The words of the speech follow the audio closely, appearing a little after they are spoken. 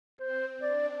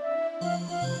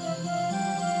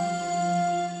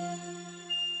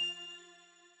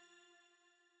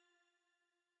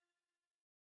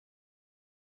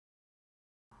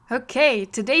Okay,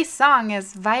 today's song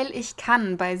is Weil ich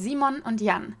kann by Simon und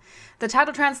Jan. The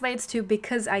title translates to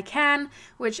Because I Can,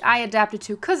 which I adapted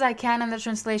to Cause I Can in the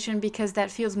translation because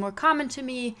that feels more common to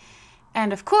me,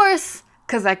 and of course,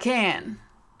 cause I can.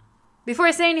 Before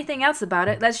I say anything else about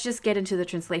it, let's just get into the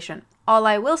translation. All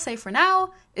I will say for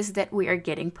now is that we are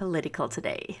getting political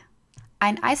today.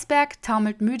 Ein Eisberg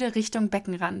taumelt müde Richtung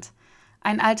Beckenrand.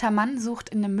 Ein alter Mann sucht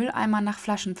in dem Mülleimer nach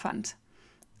Flaschenpfand.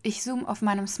 Ich zoom auf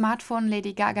meinem Smartphone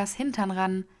Lady Gagas Hintern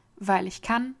ran, weil ich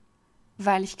kann,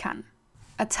 weil ich kann.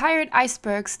 A tired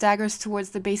iceberg staggers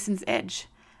towards the basin's edge.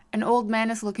 An old man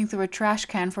is looking through a trash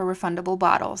can for refundable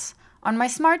bottles. On my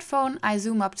smartphone, I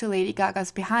zoom up to Lady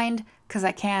Gagas behind, cause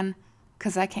I can,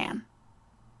 cause I can.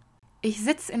 Ich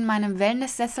sitz in meinem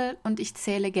Wellnesssessel und ich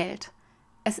zähle Geld.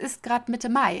 Es ist grad Mitte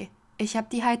Mai, ich hab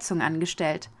die Heizung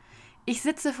angestellt. Ich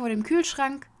sitze vor dem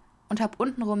Kühlschrank und hab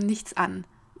untenrum nichts an,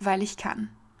 weil ich kann.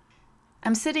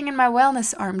 I'm sitting in my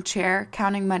wellness armchair,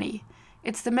 counting money.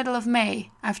 It's the middle of May,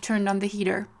 I've turned on the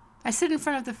heater. I sit in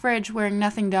front of the fridge wearing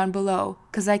nothing down below,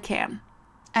 cause I can.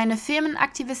 Eine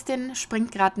Firmenaktivistin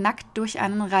springt grad nackt durch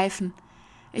einen Reifen.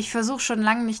 Ich versuch schon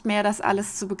lang nicht mehr, das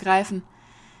alles zu begreifen.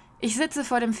 Ich sitze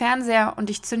vor dem Fernseher und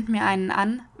ich zünd mir einen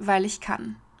an, weil ich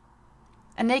kann.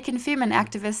 A naked female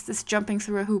activist is jumping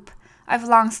through a hoop. I've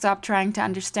long stopped trying to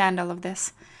understand all of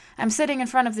this. I'm sitting in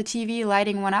front of the TV,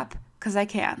 lighting one up, cause I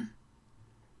can.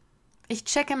 Ich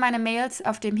checke meine Mails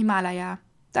auf dem Himalaya.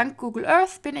 Dank Google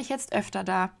Earth bin ich jetzt öfter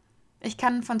da. Ich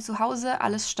kann von zu Hause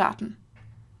alles starten.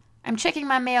 I'm checking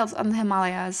my mails on the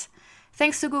Himalayas.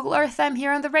 Thanks to Google Earth, I'm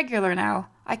here on the regular now.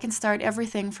 I can start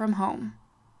everything from home.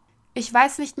 Ich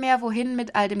weiß nicht mehr, wohin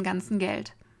mit all dem ganzen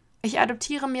Geld. Ich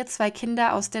adoptiere mir 2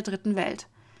 Kinder aus der dritten Welt.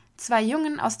 2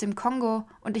 Jungen aus dem Kongo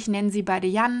und ich nenne sie beide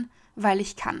Jan, weil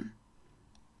ich kann.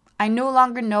 I no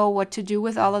longer know what to do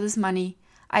with all of this money.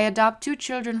 I adopt 2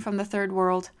 children from the third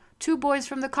world, 2 boys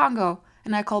from the Congo,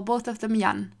 and I call both of them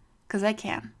Jan, cause I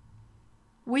can.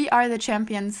 We are the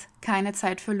champions, keine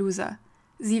Zeit für Loser.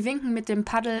 Sie winken mit dem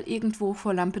Paddel irgendwo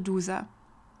vor Lampedusa.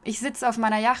 Ich sitze auf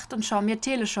meiner Yacht und schaue mir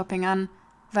Teleshopping an,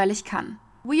 weil ich kann.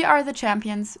 We are the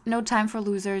champions, no time for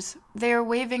losers. They are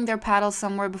waving their paddles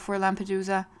somewhere before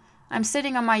Lampedusa. I'm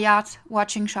sitting on my yacht,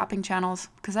 watching shopping channels,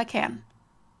 cause I can.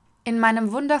 In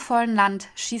meinem wundervollen Land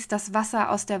schießt das Wasser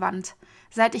aus der Wand.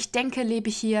 Seit ich denke, lebe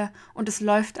ich hier und es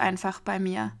läuft einfach bei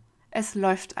mir. Es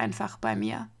läuft einfach bei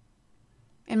mir.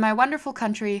 In my wonderful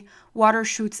country, water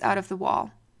shoots out of the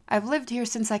wall. I've lived here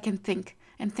since I can think,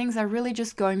 and things are really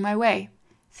just going my way.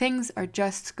 Things are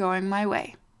just going my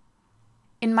way.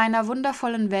 In meiner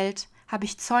wundervollen Welt habe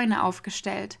ich Zäune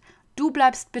aufgestellt. Du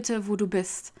bleibst bitte, wo du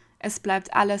bist. Es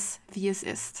bleibt alles, wie es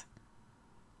ist.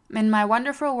 In my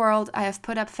wonderful world, I have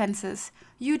put up fences.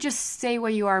 You just stay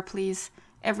where you are, please.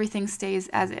 Everything stays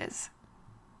as is.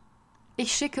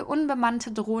 Ich schicke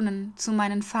unbemannte Drohnen zu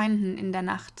meinen Feinden in der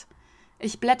Nacht.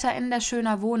 Ich blätter in der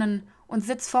Schöner Wohnen und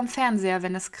sitz vorm Fernseher,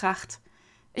 wenn es kracht.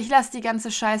 Ich lass die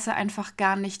ganze Scheiße einfach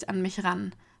gar nicht an mich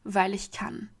ran, weil ich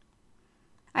kann.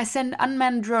 I send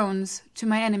unmanned drones to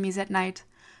my enemies at night.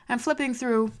 I'm flipping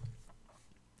through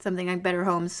something like Better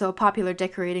Homes, so a popular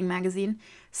decorating magazine,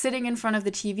 sitting in front of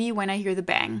the TV when I hear the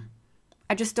bang.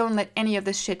 I just don't let any of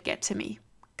this shit get to me,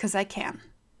 cause I can.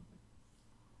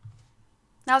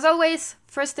 Now, as always,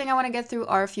 first thing I want to get through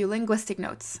are a few linguistic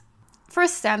notes.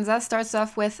 First stanza starts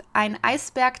off with Ein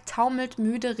Eisberg taumelt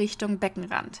müde Richtung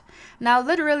Beckenrand. Now,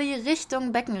 literally,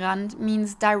 Richtung Beckenrand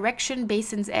means direction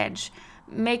basin's edge.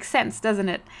 Makes sense, doesn't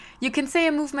it? You can say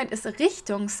a movement is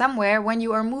Richtung somewhere when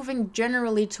you are moving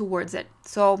generally towards it.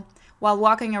 So, while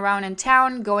walking around in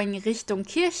town, going Richtung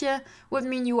Kirche would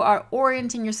mean you are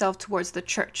orienting yourself towards the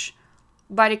church.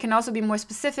 But it can also be more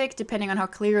specific depending on how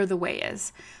clear the way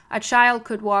is. A child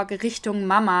could walk Richtung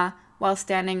Mama while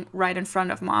standing right in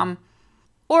front of mom.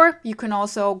 Or you can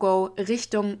also go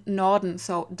Richtung Norden,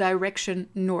 so direction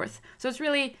north. So it's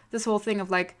really this whole thing of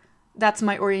like, that's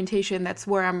my orientation, that's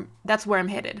where I'm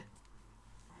headed.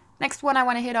 Next one I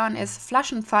want to hit on is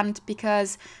Flaschenpfand,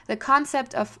 because the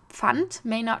concept of Pfand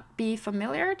may not be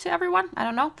familiar to everyone. I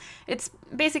don't know. It's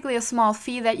basically a small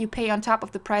fee that you pay on top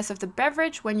of the price of the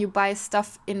beverage when you buy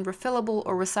stuff in refillable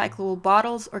or recyclable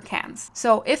bottles or cans.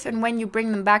 So if and when you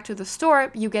bring them back to the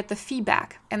store, you get the fee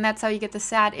back. And that's how you get the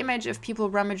sad image of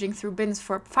people rummaging through bins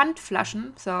for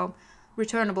Pfandflaschen, so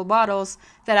returnable bottles,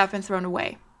 that have been thrown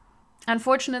away.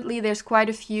 Unfortunately, there's quite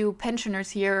a few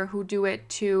pensioners here who do it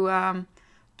to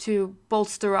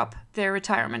bolster up their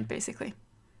retirement, basically.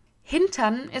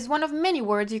 Hintern is one of many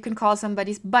words you can call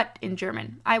somebody's butt in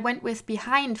German. I went with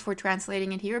behind for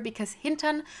translating it here because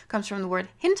Hintern comes from the word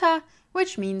hinter,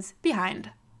 which means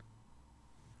behind.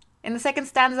 In the second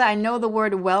stanza, I know the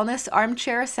word wellness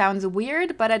armchair sounds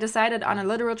weird, but I decided on a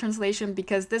literal translation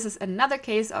because this is another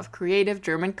case of creative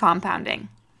German compounding.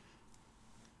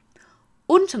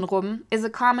 Untenrum is a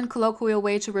common colloquial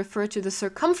way to refer to the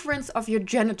circumference of your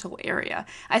genital area.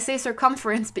 I say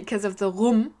circumference because of the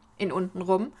rum in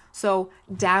untenrum, so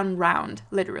down round,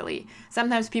 literally.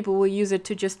 Sometimes people will use it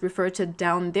to just refer to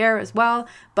down there as well,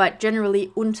 but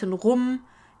generally untenrum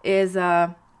is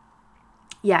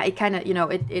it kind of,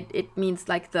 it means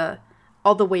like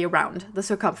all the way around, the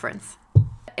circumference.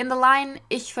 In the line,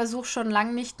 ich versuch schon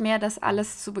lang nicht mehr, das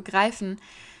alles zu begreifen,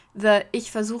 the ich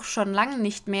versuch schon lang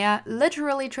nicht mehr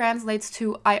literally translates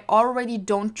to I already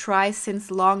don't try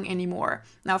since long anymore.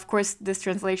 Now, of course, this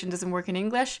translation doesn't work in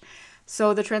English,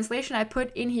 so the translation I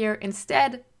put in here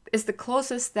instead is the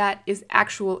closest that is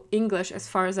actual English as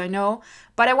far as I know,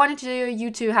 but I wanted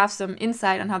you to have some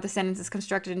insight on how the sentence is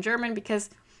constructed in German because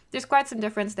there's quite some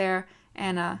difference there,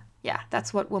 and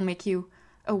that's what will make you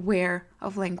aware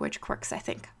of language quirks, I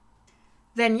think.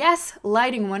 Then yes,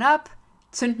 lighting one up,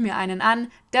 zünd mir einen an,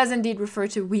 does indeed refer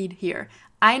to weed here.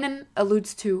 Einen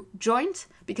alludes to joint,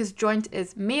 because joint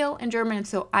is male in German, and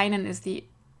so einen is the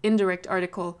indirect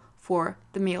article for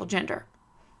the male gender.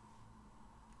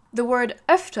 The word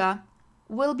öfter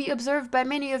will be observed by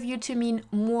many of you to mean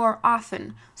more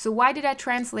often. So why did I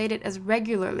translate it as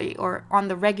regularly or on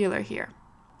the regular here?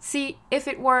 See, if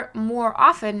it were more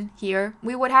often here,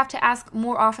 we would have to ask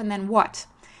more often than what?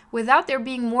 Without there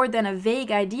being more than a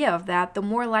vague idea of that, the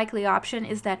more likely option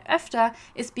is that öfter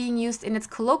is being used in its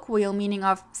colloquial meaning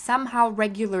of somehow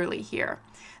regularly here.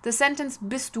 The sentence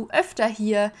bist du öfter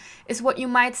hier is what you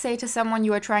might say to someone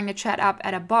you are trying to chat up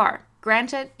at a bar.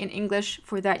 Granted, in English,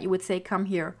 for that you would say come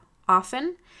here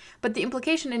often, but the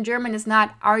implication in German is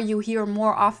not are you here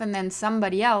more often than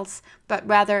somebody else, but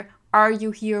rather are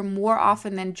you here more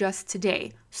often than just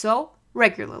today? So,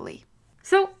 regularly.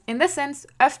 So, in this sense,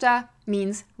 öfter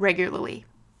means regularly.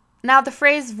 Now, the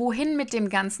phrase wohin mit dem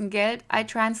ganzen Geld, I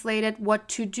translated what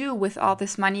to do with all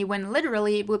this money, when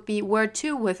literally it would be where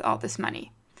to with all this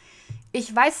money.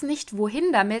 Ich weiß nicht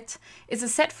wohin damit is a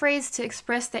set phrase to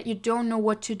express that you don't know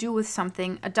what to do with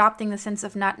something, adopting the sense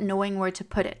of not knowing where to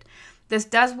put it. This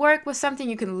does work with something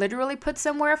you can literally put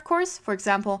somewhere, of course. For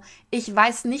example, ich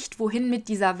weiß nicht wohin mit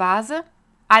dieser Vase.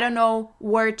 I don't know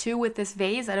where to with this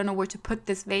vase. I don't know where to put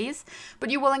this vase. But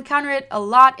you will encounter it a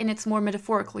lot in its more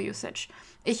metaphorical usage.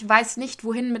 Ich weiß nicht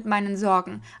wohin mit meinen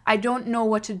Sorgen. I don't know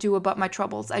what to do about my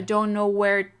troubles. I don't know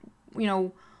where,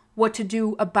 what to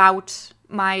do about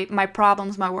my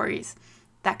problems, my worries.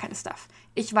 That kind of stuff.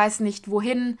 Ich weiß nicht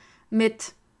wohin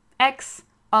mit X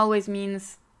always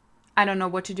means I don't know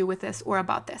what to do with this or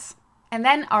about this. And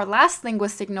then our last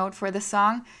linguistic note for the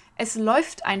song, es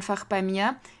läuft einfach bei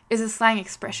mir, is a slang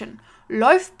expression.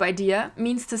 Läuft bei dir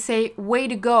means to say way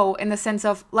to go in the sense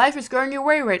of life is going your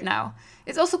way right now.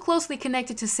 It's also closely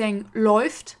connected to saying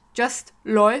läuft, just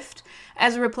läuft,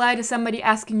 as a reply to somebody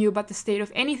asking you about the state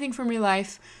of anything from your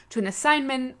life, to an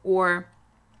assignment or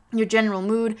your general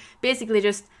mood. Basically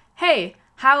just, hey,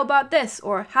 how about this?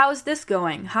 Or how's this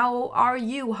going? How are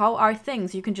you? How are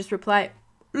things? You can just reply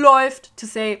läuft to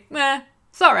say,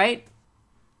 it's alright.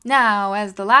 Now,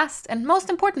 as the last and most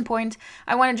important point,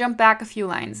 I want to jump back a few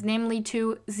lines, namely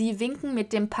to Sie winken mit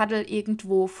dem Paddel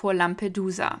irgendwo vor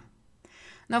Lampedusa.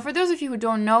 Now, for those of you who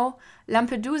don't know,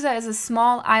 Lampedusa is a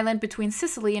small island between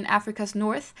Sicily and Africa's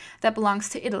north that belongs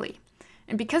to Italy.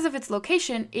 And because of its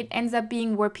location, it ends up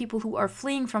being where people who are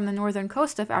fleeing from the northern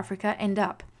coast of Africa end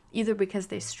up, either because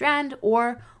they strand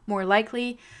or, more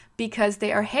likely, because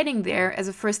they are heading there as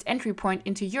a first entry point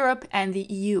into Europe and the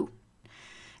EU.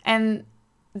 And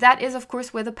that is, of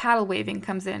course, where the paddle waving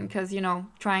comes in, because,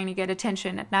 trying to get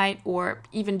attention at night or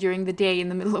even during the day in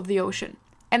the middle of the ocean.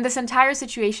 And this entire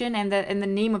situation and the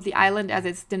name of the island as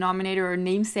its denominator or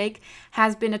namesake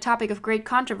has been a topic of great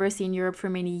controversy in Europe for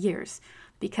many years,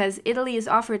 because Italy is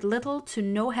offered little to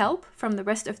no help from the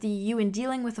rest of the EU in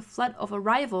dealing with a flood of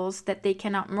arrivals that they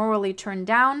cannot morally turn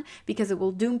down because it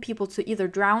will doom people to either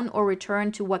drown or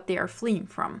return to what they are fleeing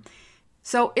from.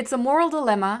 So it's a moral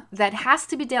dilemma that has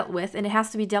to be dealt with, and it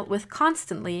has to be dealt with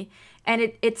constantly,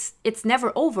 and it's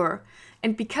never over.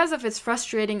 And because of its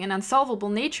frustrating and unsolvable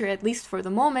nature, at least for the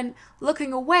moment,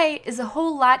 looking away is a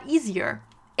whole lot easier,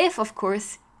 if, of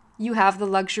course, you have the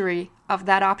luxury of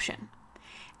that option.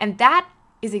 And that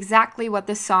is exactly what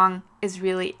this song is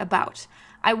really about.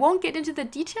 I won't get into the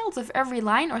details of every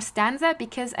line or stanza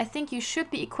because I think you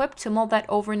should be equipped to mull that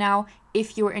over now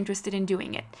if you're interested in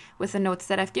doing it, with the notes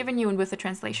that I've given you and with the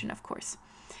translation, of course.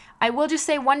 I will just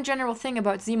say one general thing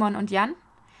about Simon and Jan.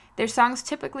 Their songs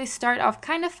typically start off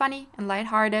kind of funny and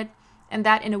lighthearted, and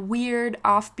that in a weird,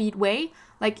 offbeat way.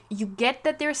 Like, you get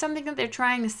that there's something that they're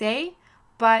trying to say,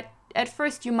 but at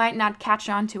first you might not catch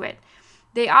on to it.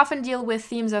 They often deal with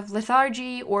themes of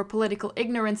lethargy or political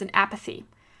ignorance and apathy.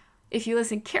 If you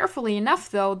listen carefully enough,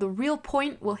 though, the real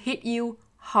point will hit you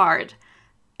hard.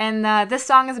 And this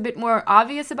song is a bit more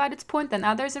obvious about its point than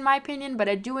others, in my opinion, but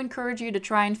I do encourage you to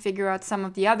try and figure out some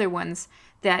of the other ones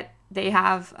that they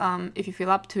have, if you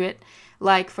feel up to it.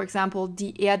 Like, for example,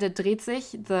 Die Erde dreht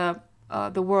sich,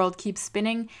 the world keeps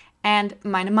spinning, and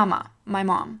meine Mama, my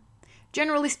mom.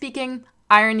 Generally speaking,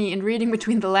 irony and reading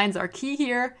between the lines are key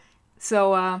here.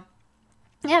 So,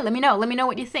 yeah, let me know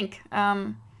what you think.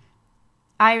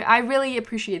 I really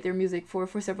appreciate their music for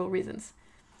several reasons.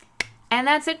 And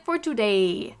that's it for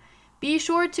today. Be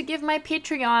sure to give my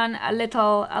Patreon a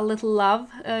little love.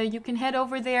 You can head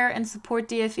over there and support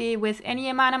DFE with any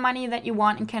amount of money that you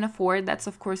want and can afford. That's,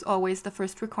 of course, always the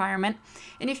first requirement.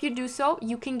 And if you do so,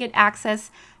 you can get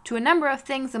access to a number of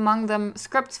things, among them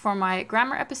scripts for my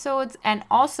grammar episodes and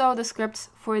also the scripts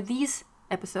for these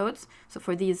episodes, so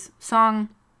for these song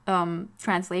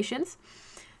translations.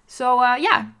 So,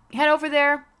 yeah, head over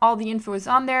there. All the info is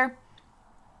on there.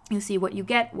 You'll see what you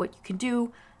get, what you can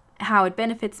do, how it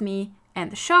benefits me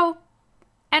and the show.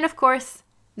 And of course,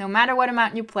 no matter what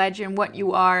amount you pledge and what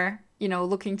you are,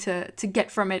 looking to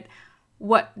get from it,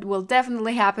 what will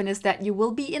definitely happen is that you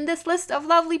will be in this list of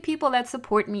lovely people that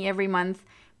support me every month,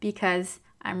 because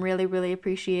I'm really, really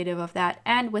appreciative of that.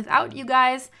 And without you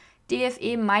guys,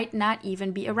 DFE might not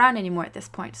even be around anymore at this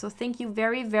point. So thank you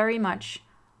very, very much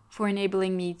for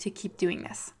enabling me to keep doing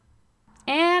this.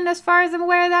 And as far as I'm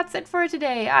aware, that's it for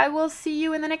today. I will see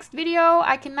you in the next video.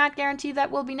 I cannot guarantee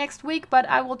that will be next week, but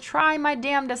I will try my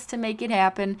damnedest to make it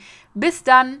happen. Bis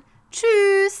dann.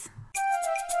 Tschüss.